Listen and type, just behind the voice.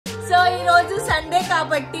So ఈ రోజు Sunday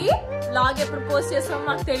కాబట్టి వ్లాగ్ ఎప్పుడు పోస్ట్ చేస్తామో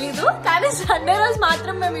మాకు తెలీదు, కానీ సండే రోజు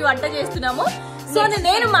మాత్రం మేము ఈ వంట చేస్తున్నాము. సో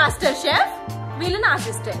నేను మాస్టర్ షెఫ్, వీళ్ళు నా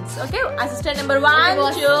assistants. Okay, assistant number 1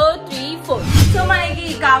 2 3 4. So మనకి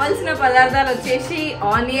కావాల్సిన పదార్థాలు వచ్చేసి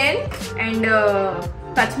ఆనియన్ అండ్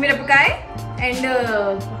పచ్చిమిరపకాయ అండ్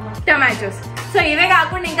టమాటోస్. సో ఇవే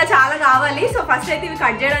కాకుండా ఇంకా చాలా కావాలి. సో ఫస్ట్ అయితే ఇవి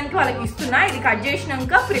కట్ చేయడానికి వాళ్ళకి ఇస్తున్నా. ఇది కట్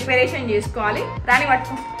చేసినాక ప్రిపరేషన్ చేసుకోవాలి. రాని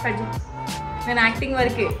పట్టుకో కట్ చేయి. నేను యాక్టింగ్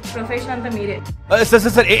వరకే, ప్రొఫెషన్ అంతా మీరే.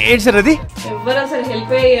 ఏంటి సార్ అది? ఎవరు అసలు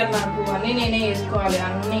హెల్ప్ అయ్యారు నాకు, అన్ని నేనే చేసుకోవాలి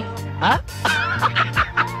అన్ని.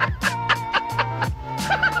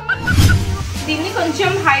 దీన్ని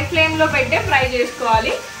కొంచెం హై ఫ్లేమ్ లో పెట్టే ఫ్రై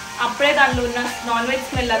చేసుకోవాలి. అప్పుడే దాంట్లో ఉన్న నాన్ వెజ్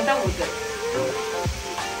స్మెల్ అంతా పోతుంది.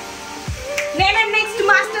 నేనే నెక్స్ట్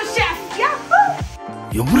మాస్టర్ షెఫ్.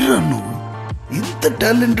 ఎవరురా నువ్వు ఇంత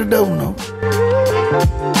టాలెంటెడ్ ఉన్నావు?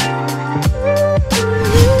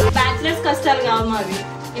 బ్యాచిలర్స్ కష్టాలు కావు మావి,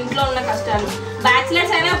 ఇంట్లో ఉన్న కష్టాలు.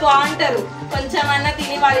 బ్యాచిలర్స్ అయినా బాగుంటారు, కొంచెం అన్నా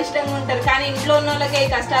తిని వాళ్ళ ఇష్టంగా ఉంటారు. కానీ ఇంట్లో ఉన్న వాళ్ళకి ఈ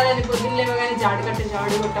కష్టాలని పొద్దున్న లేవో కానీ జాడు కట్ట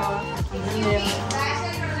జాడు కొట్టవా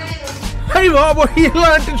బాబు,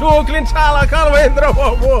 ఇలాంటి జోకులు చాలా కాలం అయిందిరా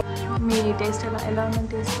బాబు. మీ టేస్ట్ ఎలా ఉందని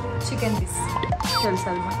టేస్ట్ చికెన్ పీస్ తెలుసు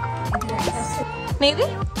మాకు. నీది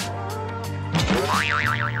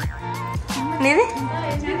నీది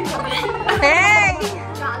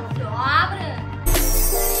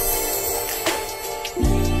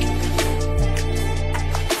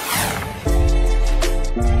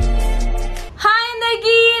హాయ్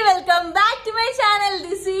అందరికి, welcome back to my channel.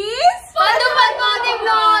 This is Padhu Padmavathi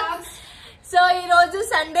vlogs. So ఈ రోజు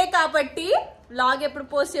సండే కాబట్టి వ్లాగ్ ఎప్పుడు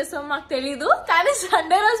పోస్ట్ చేస్తామో మాకు తెలీదు, కానీ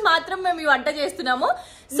సండే రోజు మాత్రం మేము ఈ వంట చేస్తున్నాము.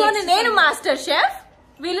 సో నేను మాస్టర్ షెఫ్,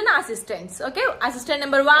 వీళ్ళు నా assistants. Okay, assistant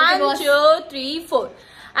number 1 2 3 4.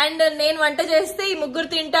 And నేను వంట చేస్తే ఈ ముగ్గురు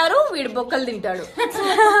తింటారు, వీడు బొక్కలు తింటాడు.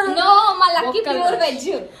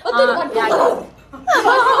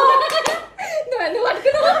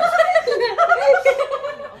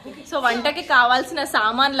 సో వంటకి కావాల్సిన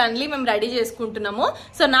సామాన్లు అన్ని మేము రెడీ చేసుకుంటున్నాము.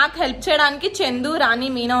 సో నాకు హెల్ప్ చేయడానికి చందు, రాణి,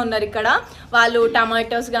 మీనా ఉన్నారు ఇక్కడ. వాళ్ళు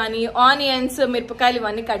టమాటోస్ కానీ ఆనియన్స్, మిరపకాయలు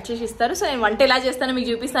ఇవన్నీ కట్ చేసి ఇస్తారు. సో నేను వంట ఎలా చేస్తానో మీకు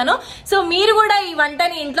చూపిస్తాను. సో మీరు కూడా ఈ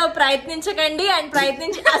వంటని ఇంట్లో ప్రయత్నించకండి అండ్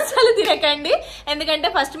ప్రయత్నించి అస్సలు తినకండి, ఎందుకంటే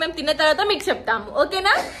ఫస్ట్ మేము తిన్న తర్వాత మీకు చెప్తాము.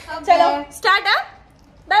 ఓకేనా? చలో స్టార్ట్.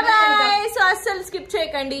 By by. సో అస్సలు స్కిప్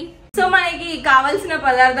చేయకండి. సో మనకి కావాల్సిన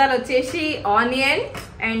పదార్థాలు వచ్చేసి ఆనియన్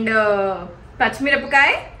అండ్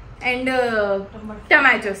పచ్చిమిరపకాయ అండ్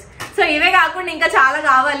టమాటోస్. సో ఇవే కాకుండా ఇంకా చాలా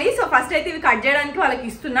కావాలి. సో ఫస్ట్ అయితే ఇవి కట్ చేయడానికి వాళ్ళకి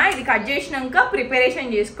ఇస్తున్నా. ఇది కట్ చేసినాక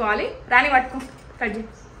ప్రిపరేషన్ చేసుకోవాలి. రాని పట్టుకో కట్ చేయి.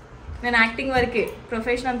 నేను యాక్టింగ్ వరకే,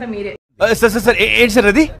 ప్రొఫెషన్ అంతా మీరే. ఏంటి సార్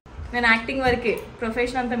అది? నేను యాక్టింగ్ వరకే,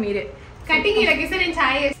 ప్రొఫెషన్ అంతా మీరే. కటింగ్ ఇలాగేస్తే నేను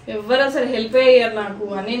ఛాయ్ ఎవరు అసలు హెల్ప్ అయ్యారు నాకు,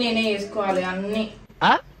 అన్ని నేనే చేసుకోవాలి అన్ని.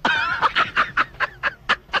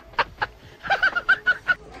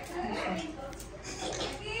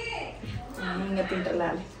 ఇంకా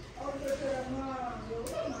తింటలాలి.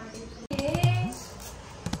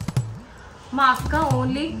 మా అక్క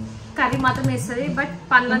ఓన్లీ కర్రీ మాత్రం వేస్తుంది, బట్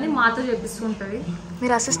పనులన్నీ మాతో చేపిస్తుంటది.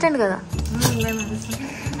 మీరు అసిస్టెంట్ కదా?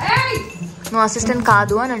 నువ్వు అసిస్టెంట్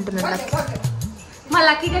కాదు అని అంటున్నాను. మా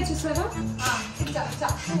లక్కీగా చూసారా,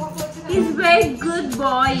 is very good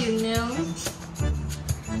bye, you know.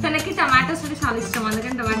 తనకి టమాటోస్ అంటే చాలా ఇష్టం,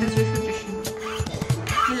 అందుకని టమాటోస్ చూసి వచ్చేసింది.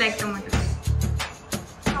 Like tomatoes.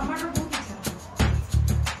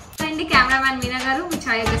 అండి కెమెరామ్యాన్ మీనా గారు, మీ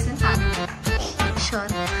ఛాయ్ చేస్తాను చాలు.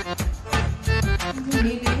 షూర్.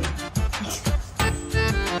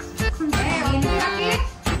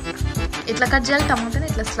 ఇట్లా కట్ చేయాలి టమాటోని,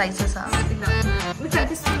 ఇట్లా slices.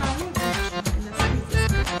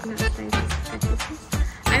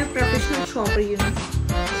 I'm a professional shopper, you know.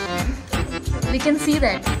 We can see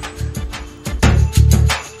that.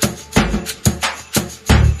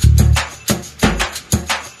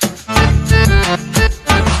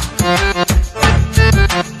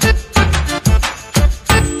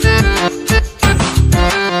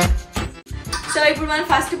 So ఇప్పుడు మనం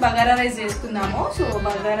ఫస్ట్ బగారా రైస్ చేసుకుందాము. సో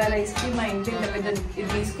బగారా రైస్ కి మా ఇంట్లో ఇంత పెద్ద ఇది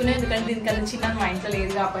తీసుకునే, ఎందుకంటే దీనికన్నా చిన్న మా ఇంట్లో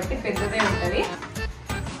లేదు కాబట్టి పెద్దదే ఉంటుంది.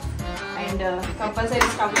 అండ్ కంపల్సరీ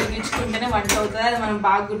స్టవ్ వెలిగించుకుంటేనే వంట అవుతుంది, అది మనం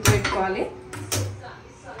బాగా గుర్తుపెట్టుకోవాలి.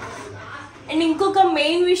 అండ్ ఇంకొక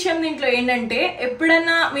మెయిన్ విషయం దీంట్లో ఏంటంటే,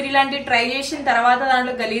 ఎప్పుడన్నా మీరు ఇలాంటి ట్రై చేసిన తర్వాత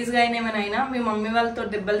దాంట్లో గలీజ్గా అయినా మీ మమ్మీ వాళ్ళతో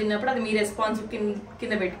దెబ్బలు తిన్నప్పుడు అది మీ రెస్పాన్సిబిలిటీ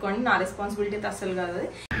కింద పెట్టుకోండి. నా రెస్పాన్సిబిలిటీ అస్సలు కాదు అది.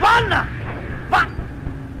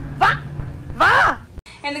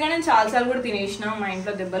 ఎందుకంటే నేను చాలాసార్లు కూడా తినేసిన మా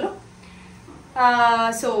ఇంట్లో దెబ్బలు.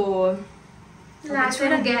 సో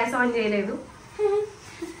గ్యాస్ ఆన్ చేయలేదు.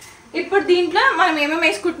 ఇప్పుడు దీంట్లో మనం ఏమేమి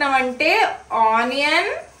వేసుకుంటున్నామంటే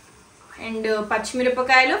ఆనియన్ అండ్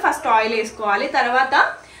పచ్చిమిరపకాయలు ఫస్ట్ ఆయిల్ వేసుకోవాలి, తర్వాత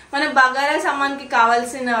మన బగారా సామాన్కి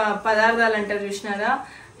కావాల్సిన పదార్థాలు అంటారు చూసినారా.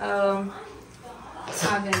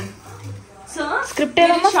 ఆగండి. సో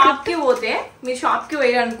షాప్ కి పోతే మీరు షాప్ కి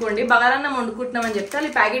పోయారు అనుకోండి, బగారన్నం వండుకుంటున్నామని చెప్తే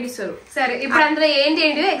వాళ్ళు ప్యాకెట్ ఇస్తారు. సరే ఇప్పుడు అందులో ఏంటి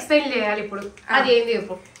ఏంటి ఎక్స్ప్లెయిన్ చేయాలి ఇప్పుడు. అది ఏంటి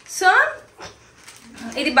ఇప్పుడు? సో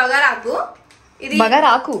ఇది బగారాకు, ఇది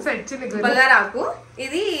బగారాకు, బగారాకు,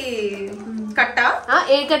 ఇది కట్ట.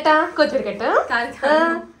 ఏ కట్ట? కొత్తిమీర కట్ట?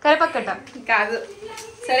 కరివేపాకు కట్ట కాదు.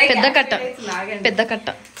 సరే పెద్ద కట్ట, పెద్ద కట్ట.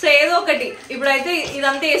 సో ఏదో ఒకటి. ఇప్పుడైతే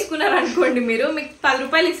ఇదంతా వేసుకున్నారు అనుకోండి మీరు, మీకు 10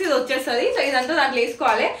 రూపాయలు ఇస్తే ఇది వచ్చేస్తుంది. సో ఇదంతా దాంట్లో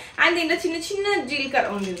వేసుకోవాలి. అండ్ దీంట్లో చిన్న చిన్న జీలకర్ర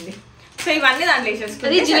ఉంది. సో ఇవన్నీ దాంట్లో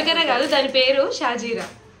వేసేసుకోవాలి. జీలకర్ర కాదు, దాని పేరు షాజీరా.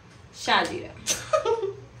 షాజీరా.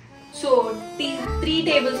 సో 3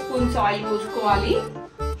 టేబుల్ స్పూన్స్ ఆయిల్ పోసుకోవాలి.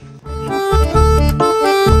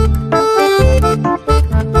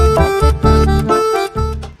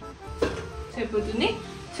 సరిపోతుంది.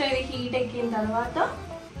 సో ఇది హీట్ ఎక్కిన తర్వాత,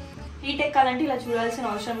 హీట్ ఎక్కాలంటే ఇలా చూడాల్సిన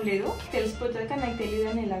అవసరం లేదు, తెలిసిపోతుంది. కానీ నాకు తెలియదు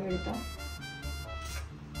అని ఇలా పెడతాం.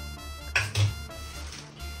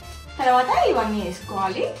 తర్వాత ఇవన్నీ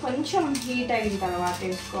వేసుకోవాలి. కొంచెం హీట్ అయిన తర్వాత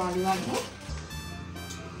వేసుకోవాలి ఇవన్నీ.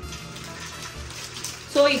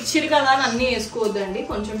 సో ఇచ్చిరు కదా అని అన్నీ వేసుకోవద్దండి,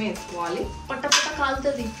 కొంచెమే వేసుకోవాలి. పట్ట పట్ట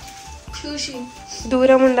కాలుతుంది చూసి.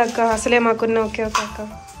 దూరం ఉండక్క, అసలే మాకున్న ఒకే ఒక అక్క.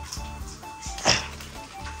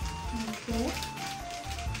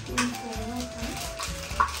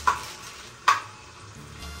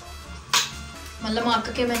 మళ్ళీ మా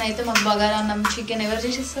అక్కకి ఏమైనా అయితే మాకు బగారా అన్నం చికెన్ ఎవరు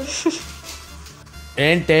చేసేస్తారు?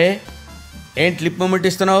 ఏంటి లిప్ మూమెంట్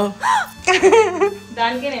ఇస్తున్నావు?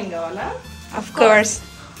 దానికే నేను కావాలా? Of course.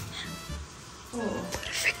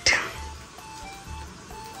 పర్ఫెక్ట్.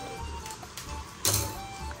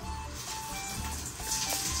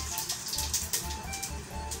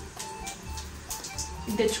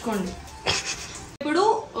 తెచ్చుకోండి. ఇప్పుడు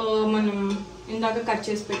మనం ఇందాక కట్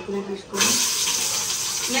చేసి పెట్టుకుని తీసుకోండి.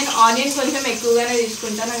 నేను ఆనియన్ కొంచెం ఎక్కువగానే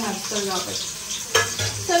తీసుకుంటా, నాకు నచ్చుతుంది కాబట్టి.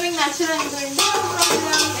 సో మీకు నచ్చదు అనుకుంటే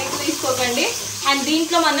ఎక్కువ తీసుకోకండి. అండ్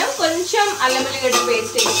దీంట్లో మనం కొంచెం అల్లం వెల్లిగడ్డ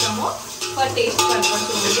పేస్ట్ వేస్తాము ఫర్ టేస్ట్ పర్పస్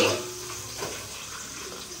ఉంది.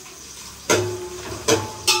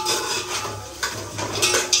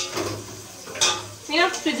 నేను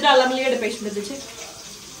ఫ్రిడ్జ్లో అల్లం వెల్లిగడ్డ పేస్ట్ తెచ్చి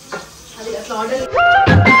అది అట్లా ఆర్డర్.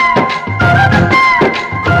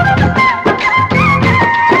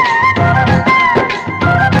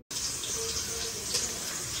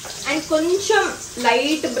 అండ్ కొంచెం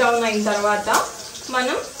లైట్ బ్రౌన్ అయిన తర్వాత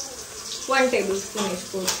మనం 1 టేబుల్ స్పూన్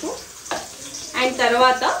వేసుకోవచ్చు. అండ్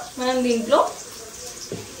తర్వాత మనం దీంట్లో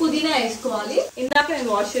పుదీనా వేసుకోవాలి. ఇందాక నేను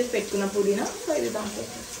వాష్ చేసి పెట్టుకున్న పుదీనా. సో ఇది దాంట్లో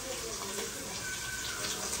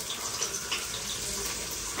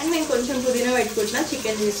అండ్ నేను కొంచెం పుదీనా పెట్టుకుంటున్నా,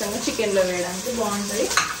 చికెన్ చేస్తాను, చికెన్లో వేయడానికి బాగుంటుంది.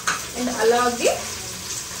 అండ్ అలాగే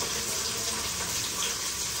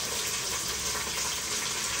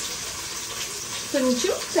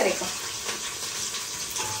కొంచెం సరేక.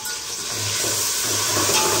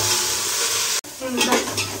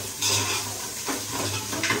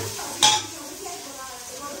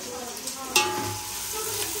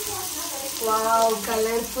 వావ్,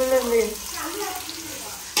 కలర్ఫుల్ ఉంది.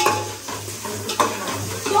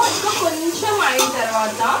 సో ఇంకా కొంచెం అయిన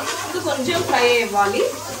తర్వాత ఇది కొంచెం ఫ్రై అవ్వాలి.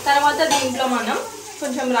 తర్వాత దీంట్లో మనం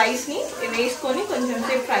కొంచెం రైస్ని వేసుకొని కొంచెం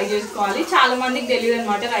సేపు ఫ్రై చేసుకోవాలి. చాలా మందికి తెలియదు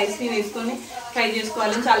అనమాట రైస్ని వేసుకొని ఫ్రై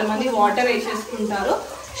చేసుకోవాలని. చాలా మంది వాటర్ వేసేసుకుంటారు,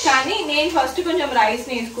 కానీ నేను ఫస్ట్ కొంచెం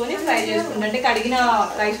రైస్ని వేసుకొని ఫ్రై చేసుకుంటాను. అంటే కడిగిన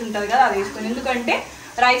రైస్ ఉంటుంది కదా, అది వేసుకొని. ఎందుకంటే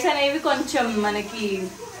రైస్ అనేవి కొంచెం మనకి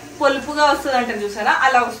పొలుపుగా వస్తుంది అంటారు చూసారా,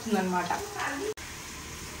 అలా వస్తుంది అనమాట.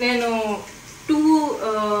 నేను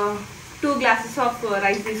 2 గ్లాసెస్ ఆఫ్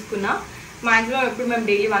రైస్ తీసుకున్నా. మాక్సిమం ఎప్పుడు మేము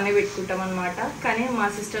డైలీ 1 పెట్టుకుంటాం అనమాట. కానీ మా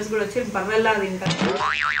సిస్టర్స్ కూడా వచ్చి బర్రెల్లా తింటారు.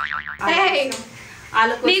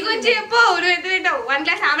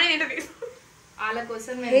 వాళ్ళ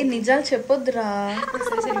కోసం నిజాలు చెప్పొద్దురా.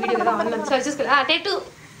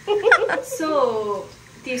 సో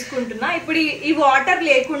తీసుకుంటున్నా. ఇప్పుడు ఈ వాటర్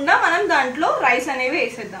లేకుండా మనం దాంట్లో రైస్ అనేవి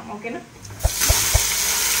వేసేద్దాం. ఓకేనా?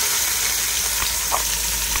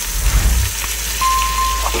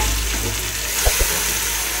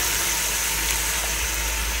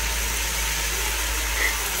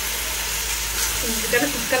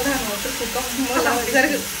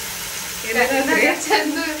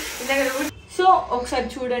 సో ఒకసారి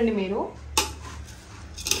చూడండి మీరు,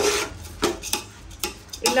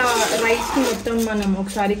 ఇలా రైస్ మొత్తం మనం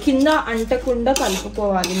ఒకసారి కింద అంటకుండా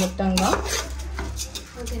కలుపుకోవాలి మొత్తంగా.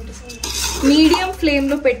 మీడియం ఫ్లేమ్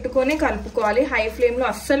లో పెట్టుకొని కలుపుకోవాలి. హై ఫ్లేమ్ లో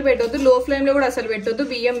అస్సలు పెట్టొద్దు, లో ఫ్లేమ్ లో కూడా అసలు పెట్టొద్దు,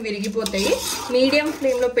 బియ్యం విరిగిపోతాయి. మీడియం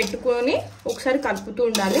ఫ్లేమ్ లో పెట్టుకొని ఒకసారి కలుపుతూ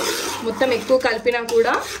ఉండాలి. మొత్తం ఎక్కువ కలిపినా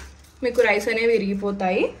కూడా మీకు రైస్ అనేవి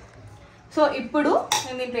విరిగిపోతాయి. సో ఇప్పుడు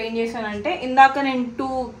నేను దీంట్లో ఏం చేశానంటే, ఇందాక నేను 2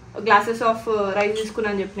 గ్లాసెస్ ఆఫ్ రైస్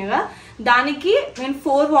తీసుకున్నాను చెప్పిన కదా, దానికి నేను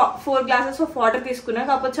 4 గ్లాసెస్ ఆఫ్ వాటర్ తీసుకున్నా.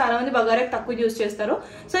 కాకపోతే చాలా మంది బగారాకి తక్కువ యూజ్ చేస్తారు.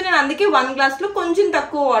 సో నేను అందుకే 1 గ్లాస్లో కొంచెం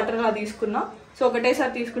తక్కువ వాటర్ అలా తీసుకున్నా. సో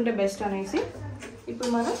ఒకటేసారి తీసుకుంటే బెస్ట్ అనేసి.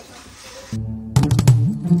 ఇప్పుడు మనం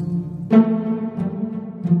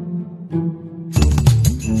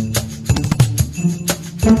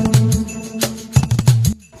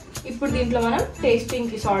దీంట్లో మనం టేస్టింగ్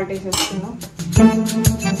కి సాల్ట్ వేసేస్తున్నాం.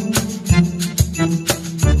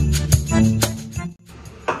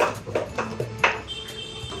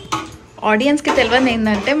 ఆడియన్స్ కి తెలియదు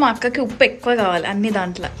ఏంటంటే మా అక్కకి ఉప్పు ఎక్కువ కావాలి అన్ని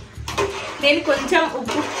దాంట్లో. నేను కొంచెం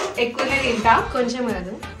ఉప్పు ఎక్కువనే తింటా, కొంచెం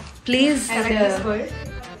కాదు ప్లీజ్.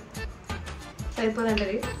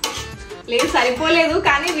 సరిపోదంటది. లేదు సరిపోలేదు,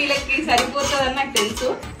 కానీ వీళ్ళకి సరిపోతుందని నాకు తెలుసు.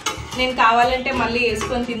 నేను కావాలంటే మళ్ళీ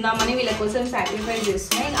వేసుకొని తిందామని వీళ్ళ కోసం సాక్రిఫైస్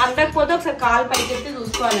చేస్తున్నాను. అంతకపోతే ఒకసారి కాలు పైకెత్తి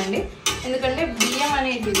చూసుకోవాలండి, ఎందుకంటే బియ్యం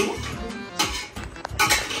అనేటివి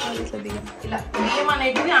ఇలా బియ్యం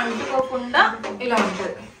అనేటివి అంటుకోకుండా ఇలా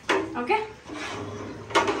ఉంటుంది. ఓకే,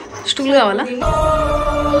 స్టూల్ కావాలా?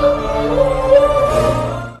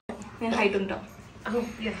 నేను హైట్ ఉంటాం.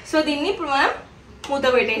 సో దీన్ని ఇప్పుడు మనం మూత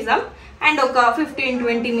పెట్టేద్దాం. అండ్ ఒక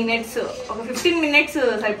 15-20 మినిట్స్, ఒక 15 మినిట్స్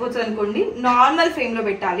సరిపోతుంది అనుకోండి. నార్మల్ ఫ్లేమ్లో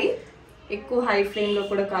పెట్టాలి, ఎక్కువ హై ఫ్లేమ్లో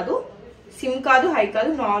కూడా కాదు, సిమ్ కాదు హై కాదు,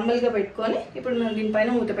 నార్మల్గా పెట్టుకొని ఇప్పుడు మనం దీనిపైన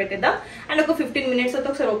మూత పెట్టేద్దాం. అండ్ ఒక 15 మినిట్స్ అయితే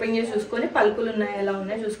ఒకసారి ఓపెన్ చేసి చూసుకొని పలుకులు ఉన్నాయి ఎలా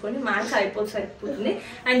ఉన్నాయో చూసుకొని మ్యాచ్ సరిపోతుంది.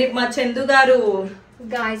 అండ్ మా చందు గారు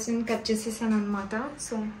గాయస్ కట్ చేసేసాను అనమాట.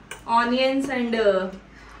 సో ఆనియన్స్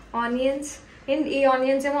ఈ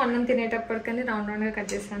ఆనియన్స్ ఏమో అన్నం తినేటప్పటికని రౌండ్ గా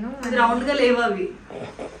కట్ చేశాను. రౌండ్గా లేవు అవి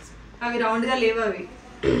రౌండ్గా లేవు అవి.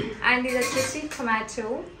 అండ్ ఇది వచ్చేసి టొమాటో,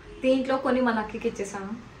 దీంట్లో కొన్ని మా లక్కీకి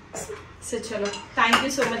ఇచ్చేసాను. సో చలో, thank you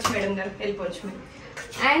so much madam గారు, వెళ్ళిపోవచ్చు మీరు.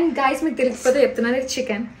 అండ్ గైస్ మీకు తెలియకపోతే చెప్తున్నాను, ఇది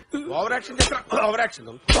chicken. Over action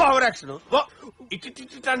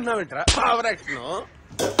అంటున్నావేంట్రా? Over action.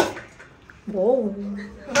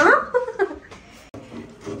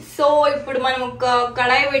 So ఇప్పుడు మనం ఒక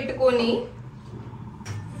కడాయి పెట్టుకొని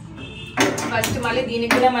ఫస్ట్ మళ్ళీ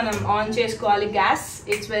దీనికి కూడా మనం ఆన్ చేసుకోవాలి gas.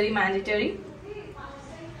 It's very mandatory.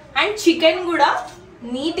 And chicken కూడా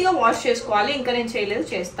నీట్గా వాష్ చేసుకోవాలి. ఇంకా నేను చేయలేదు,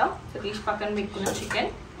 చేస్తా. సో తీసి పక్కన పెట్టుకున్న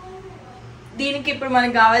చికెన్. దీనికి ఇప్పుడు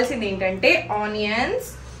మనకు కావాల్సింది ఏంటంటే ఆనియన్స్,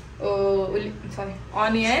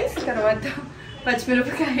 తర్వాత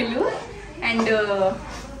పచ్చిమిరపకాయలు అండ్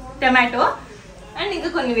టమాటో అండ్ ఇంకా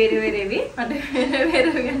కొన్ని వేరేవి అంటే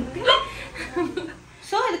వేరేవి అంటే.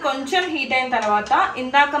 సో ఇది కొంచెం హీట్ అయిన తర్వాత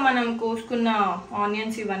ఇందాక మనం కోసుకున్న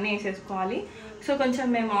ఆనియన్స్ ఇవన్నీ వేసేసుకోవాలి. సో కొంచెం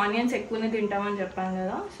మేము ఆనియన్స్ ఎక్కువనే తింటామని చెప్పాను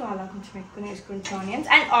కదా, సో అలా కొంచెం ఎక్కువనే వేసుకుంటాం ఆనియన్స్.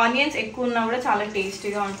 అండ్ ఆనియన్స్ ఎక్కువ ఉన్నా కూడా చాలా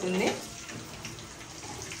టేస్టీగా ఉంటుంది.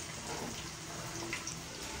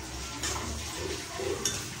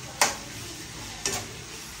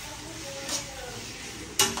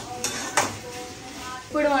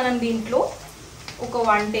 ఇప్పుడు మనం దీంట్లో ఒక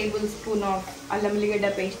 1 టేబుల్ స్పూన్ ఆఫ్ అల్లం వెల్లిగడ్డ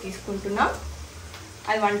పేస్ట్ తీసుకుంటున్నాం.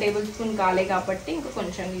 అది 1 టేబుల్ స్పూన్ కాలే కాబట్టి ఇంకా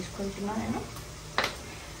కొంచెం తీసుకుంటున్నాను నేను.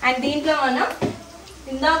 అండ్ దీంట్లో మనం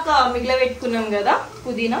ఇందాక మిగిలిపెట్టుకున్నాం కదా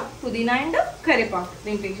పుదీనా అండ్ కరివేపాకు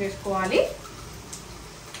దీంట్లో వేసేసుకోవాలి.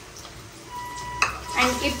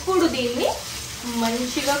 అండ్ ఇప్పుడు దీన్ని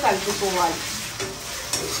మంచిగా కలుపుకోవాలి.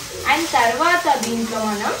 అండ్ తర్వాత దీంట్లో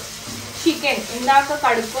మనం చికెన్ ఇందాక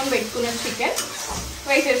కడుక్కొని పెట్టుకున్న చికెన్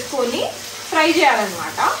వేసేసుకొని ఫ్రై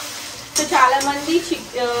చేయాలన్నమాట. సో చాలా మంది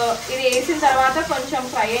ఇది వేసిన తర్వాత కొంచెం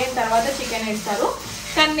ఫ్రై అయిన తర్వాత చికెన్ వేస్తారు,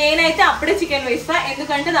 కానీ నేనైతే అప్పుడే చికెన్ వేస్తా,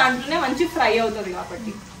 ఎందుకంటే దాంట్లోనే మంచి ఫ్రై అవుతుంది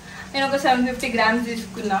కాబట్టి. నేను ఒక 750 గ్రామ్స్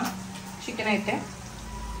తీసుకున్నా చికెన్ అయితే.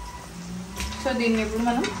 సో దీన్ని ఇప్పుడు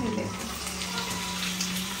మనం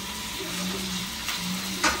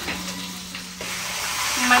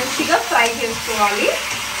మంచిగా ఫ్రై చేసుకోవాలి.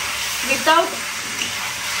 వితౌట్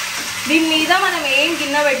దీని మీద మనం ఏం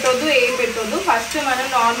గిన్నె పెట్టొద్దు, ఏం పెట్టొద్దు. ఫస్ట్ మనం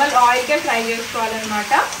నార్మల్ ఆయిల్కే ఫ్రై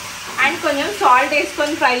చేసుకోవాలన్నమాట. అండ్ కొంచెం సాల్ట్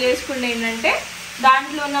వేసుకొని ఫ్రై చేసుకుంటే ఏంటంటే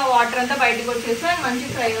దాంట్లో ఉన్న వాటర్ అంతా బయటకు వచ్చేసి మంచి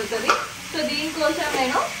ఫ్రై అవుతుంది. సో దీనికోసం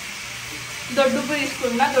నేను దొడ్డుప్పు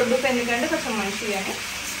తీసుకున్నా. దొడ్డుప్పు ఎందుకంటే కొంచెం మంచిగా అని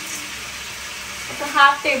ఒక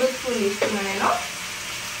 1/2 టేబుల్ స్పూన్ తీసుకున్నాను నేను.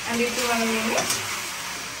 అండ్ ఇప్పుడు మనం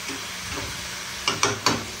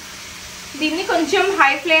దీన్ని కొంచెం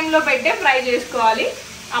హై ఫ్లేమ్లో పెట్టే ఫ్రై చేసుకోవాలి.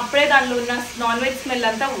 అప్పుడే దానిలో ఉన్న నాన్ వెజ్ స్మెల్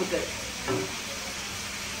అంతా పోతుంది.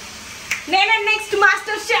 నేనే నెక్స్ట్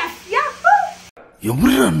మాస్టర్ షెఫ్.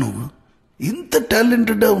 ఎవరురా నువ్వు ఇంత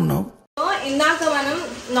టాలెంటెడ్ ఉన్నావు? సో ఇందాక మనం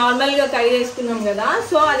నార్మల్ గా కర్రీ చేసుకున్నాం కదా,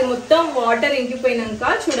 సో అది మొత్తం వాటర్ ఇంకిపోయినాక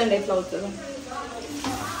చూడండి ఎట్లా అవుతుందో.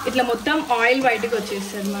 ఇట్లా మొత్తం ఆయిల్ బయటకు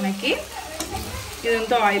వచ్చేస్తుంది మనకి.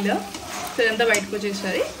 ఇదంతా ఆయిల్, సో ఇదంతా బయటకు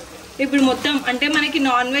వచ్చేస్తుంది. ఇప్పుడు మొత్తం అంటే మనకి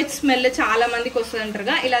నాన్ వెజ్ స్మెల్ చాలా మందికి వస్తుంది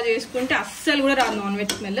అంటారుగా, ఇలా చేసుకుంటే అస్సలు కూడా రాదు నాన్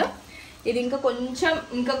వెజ్ స్మెల్. ఇది ఇంకా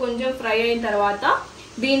కొంచెం ఫ్రై అయిన తర్వాత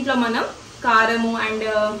దీంట్లో మనం కారము అండ్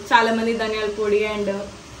చాలా మంది ధనియాల పొడి అండ్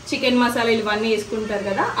చికెన్ మసాలా ఇవన్నీ వేసుకుంటారు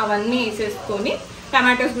కదా, అవన్నీ వేసేసుకొని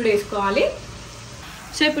టమాటోస్ కూడా వేసుకోవాలి.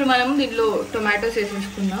 సో ఇప్పుడు మనం దీంట్లో టొమాటోస్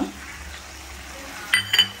వేసేసుకుందాం.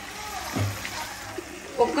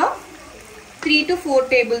 ఒక 3 to 4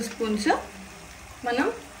 టేబుల్ స్పూన్స్ మనం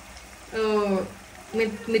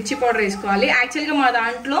మిర్చి పౌడర్ వేసుకోవాలి. యాక్చువల్గా మా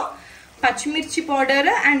దాంట్లో పచ్చిమిర్చి పౌడర్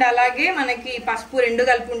అండ్ అలాగే మనకి పసుపు 2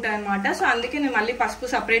 కలిపి ఉంటాయి అనమాట. సో అందుకే నేను మళ్ళీ పసుపు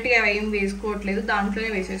సపరేట్గా ఏం వేసుకోవట్లేదు, దాంట్లోనే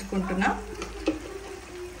వేసేసుకుంటున్నా.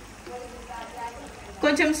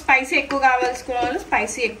 కొంచెం స్పైసీ ఎక్కువ కావాల్సుకున్న వాళ్ళు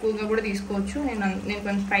స్పైసీ ఎక్కువగా కూడా తీసుకోవచ్చు. నేను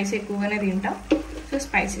కొంచెం స్పైసీ ఎక్కువగానే తింటా, సో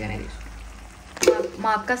స్పైసీగానే తీసుకుంటాను.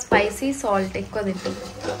 మా అక్క స్పైసీ సాల్ట్ ఎక్కువ తింటుంది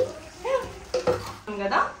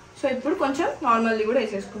కదా. సో ఇప్పుడు కొంచెం నార్మల్లీ కూడా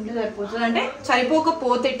వేసేసుకుంటే సరిపోతుంది, అంటే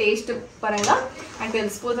సరిపోకపోతే టేస్ట్ పరంగా నాకు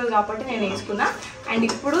తెలిసిపోతుంది కాబట్టి నేను వేసుకున్నా. అండ్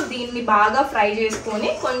ఇప్పుడు దీన్ని బాగా ఫ్రై చేసుకొని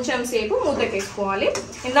కొంచెం సేపు మూతకి వేసుకోవాలి.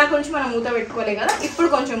 ఇందాక కొంచెం మనం మూత పెట్టుకోలే కదా, ఇప్పుడు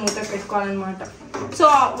కొంచెం మూత పెట్టుకోవాలన్నమాట. సో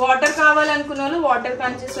వాటర్ కావాలనుకున్న వాళ్ళు వాటర్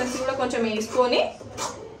కన్సిస్టెన్సీ కూడా కొంచెం వేసుకొని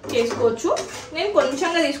చేసుకోవచ్చు. నేను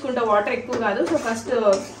కొంచెంగా తీసుకుంటా, వాటర్ ఎక్కువ కాదు. సో ఫస్ట్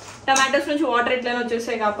టమాటోస్ నుంచి వాటర్ ఎట్లయినా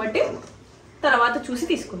వచ్చేస్తాయి కాబట్టి తర్వాత చూసి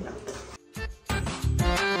తీసుకుంటాం.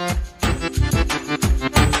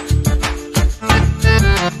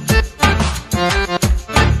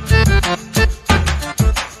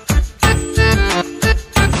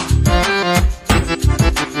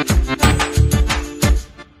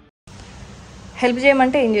 హెల్ప్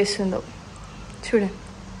చేయమంటే ఏం చేస్తుందో చూడండి,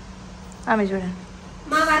 ఆమె చూడండి.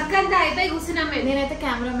 మా వర్క్ అంతా అయిపోయి కూర్చున్నాం. నేనైతే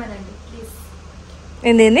కెమెరామెన్ అండి, ప్లీజ్.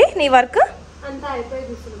 ఏంది నీ వర్క్ అంతా అయిపోయి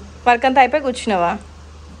కూర్చున్నాం. వర్క్ అంతా అయిపోయి కూర్చున్నావా?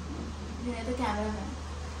 నేనైతే కెమెరామెన్.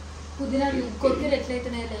 పుదీనా కొత్తిమీర ఎట్లయితే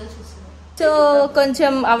లేదో చూస్తున్నాను. సో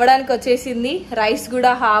కొంచెం అవ్వడానికి వచ్చేసింది. రైస్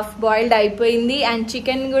కూడా హాఫ్ బాయిల్డ్ అయిపోయింది అండ్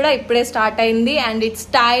చికెన్ కూడా ఇప్పుడే స్టార్ట్ అయింది. And it's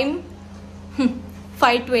time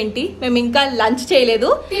 5:20. మేము ఇంకా లంచ్ చేయలేదు,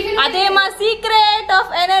 అదే మా సీక్రెట్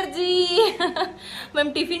ఆఫ్ ఎనర్జీ. మేము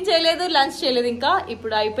టిఫిన్ చేయలేదు, లంచ్ చేయలేదు ఇంకా.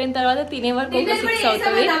 ఇప్పుడు అయిపోయిన తర్వాత తినే వరకు ఒక 6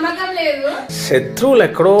 అవుతుంది. శత్రువులు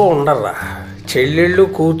ఎక్కడో ఉండర్రా, చెల్లెళ్ళు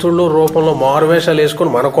కూతుళ్ళు రూపంలో మారువేషాలు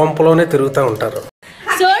వేసుకుని మన కొంపలోనే తిరుగుతూ ఉంటారు.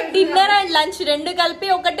 సో డిన్నర్ అండ్ లంచ్ 2 కలిపి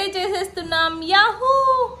ఒకటే చేసేస్తున్నాం. Yahoo!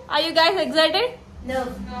 Are you guys excited? No.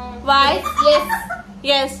 Why?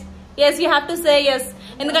 Yes. yes you have to say yes.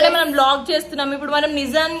 ఎందుకంటే మనం బ్లాగ్ చేస్తున్నాం, ఇప్పుడు మనం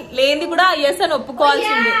నిజం లేని కూడా yes అని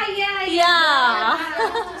ఒప్పుకోవాల్సిందే.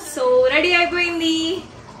 సో రెడీ అయిపోయింది.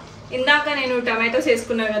 ఇందాక నేను టొమాటోస్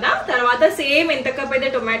వేసుకున్నాను కదా, తర్వాత సేమ్ ఎంత కప్ అయితే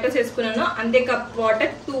టొమాటోస్ వేసుకున్నానో అంతే కప్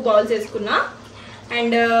వాటర్ 2 బౌల్స్ వేసుకున్నా.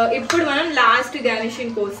 అండ్ ఇప్పుడు మనం లాస్ట్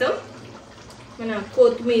గార్నిషింగ్ కోసం మన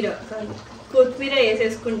కొత్తిమీర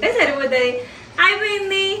వేసేసుకుంటే సరిపోతుంది.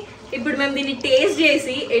 అయిపోయింది. ఇప్పుడు మేము దీన్ని టేస్ట్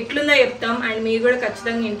చేసి ఎట్లుందో చెప్తాం. అండ్ మీరు కూడా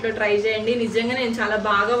ఖచ్చితంగా ఇంట్లో ట్రై చేయండి. నిజంగా నేను చాలా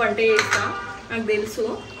బాగా వంట చేస్తాను, నాకు తెలుసు.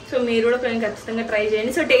 సో మీరు కూడా ఖచ్చితంగా ట్రై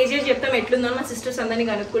చేయండి. సో టేస్ట్ చేసి చెప్తాం ఎట్లుందో, మా సిస్టర్స్ అందరినీ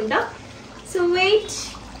కనుక్కుంటా. So wait.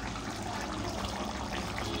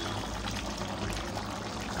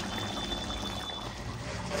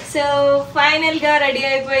 సో ఫైనల్ గా రెడీ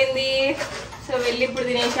అయిపోయింది. సో వెళ్ళి ఇప్పుడు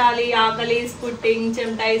తినేసాలి. ఆకలి పుట్టింగ్,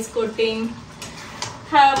 చెమటైస్ కొట్టింగ్,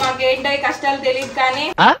 మాకేంటో కష్టాలు తెలియదు కానీ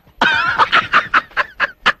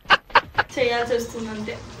చేయాల్సి వస్తుంది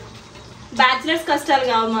అంతే. బ్యాచిలర్స్ కష్టాలు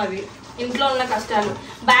కావు మావి, ఇంట్లో ఉన్న కష్టాలు.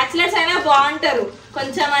 బ్యాచిలర్స్ అయినా బాగుంటారు,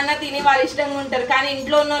 కొంచెం అన్నా తిని వాళ్ళు ఇష్టంగా ఉంటారు. కానీ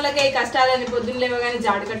ఇంట్లో ఉన్న వాళ్ళకి ఈ కష్టాలని పొద్దున్న లేవగానే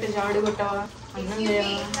జాడు కొట్టవా, అన్నం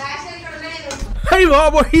లేవా. అయ్యి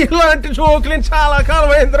బాబు, ఇలాంటి జోకులు చాలా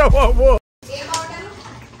కాలం అయిందిరా బాబు.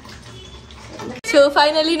 సో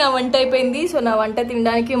ఫైనలీ నా వంట అయిపోయింది. సో నా వంట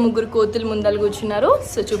తినడానికి 3 కోతులు ముందలు కూర్చున్నారు.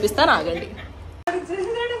 సో చూపిస్తాను, ఆగండి.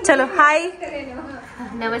 చలో హాయ్.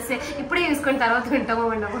 నమస్తే. ఇప్పుడే చూసుకుని తర్వాత వింటామో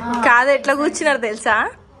ఉండమో. కాదు, ఎట్లా కూర్చున్నారు తెలుసా?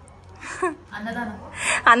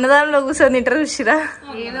 అన్నదానంలో కూర్చొని తింటారు చూసిరా.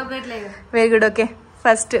 ఏదో ఒకట్లేదు. Very good. ఓకే,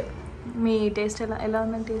 ఫస్ట్ మీ టేస్ట్ ఎలా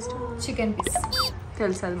ఉందని? టేస్ట్ చికెన్ పీస్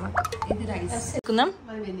తెలుసు, అది మాకు. ఇది రైస్ తీసుకుందాం.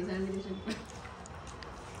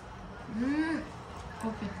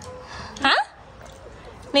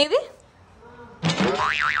 నీది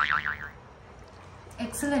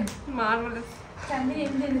ఎక్సలెంట్. మార్వెలస్.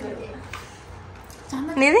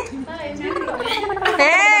 నీది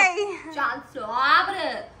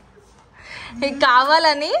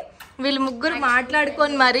కావాలని వీళ్ళు 3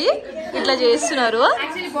 మాట్లాడుకొని మరి ఇట్లా చేస్తున్నారు.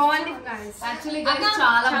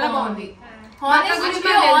 చాలా బాగుంది. ఆనెస్ట్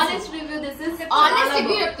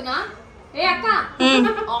రివ్యూ చెప్తున్నా. ఏ అక్క,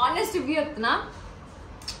 ఆనెస్ట్ రివ్యూ చెప్తున్నా.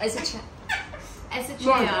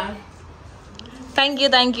 Thank you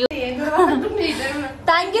thank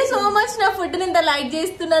you so much నా ఫుడ్ ఇంత లైక్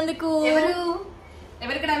చేస్తున్నందుకు.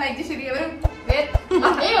 ఎవరికైనా లైక్ చేసేది ఎవరు?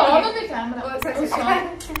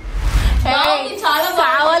 చాలా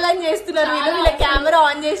కావాలని చేస్తున్నారు వీళ్ళు. వీళ్ళ కెమెరా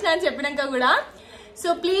ఆన్ చేసిన అని చెప్పినాక కూడా. So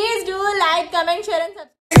please do like, comment, share and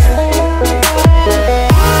subscribe.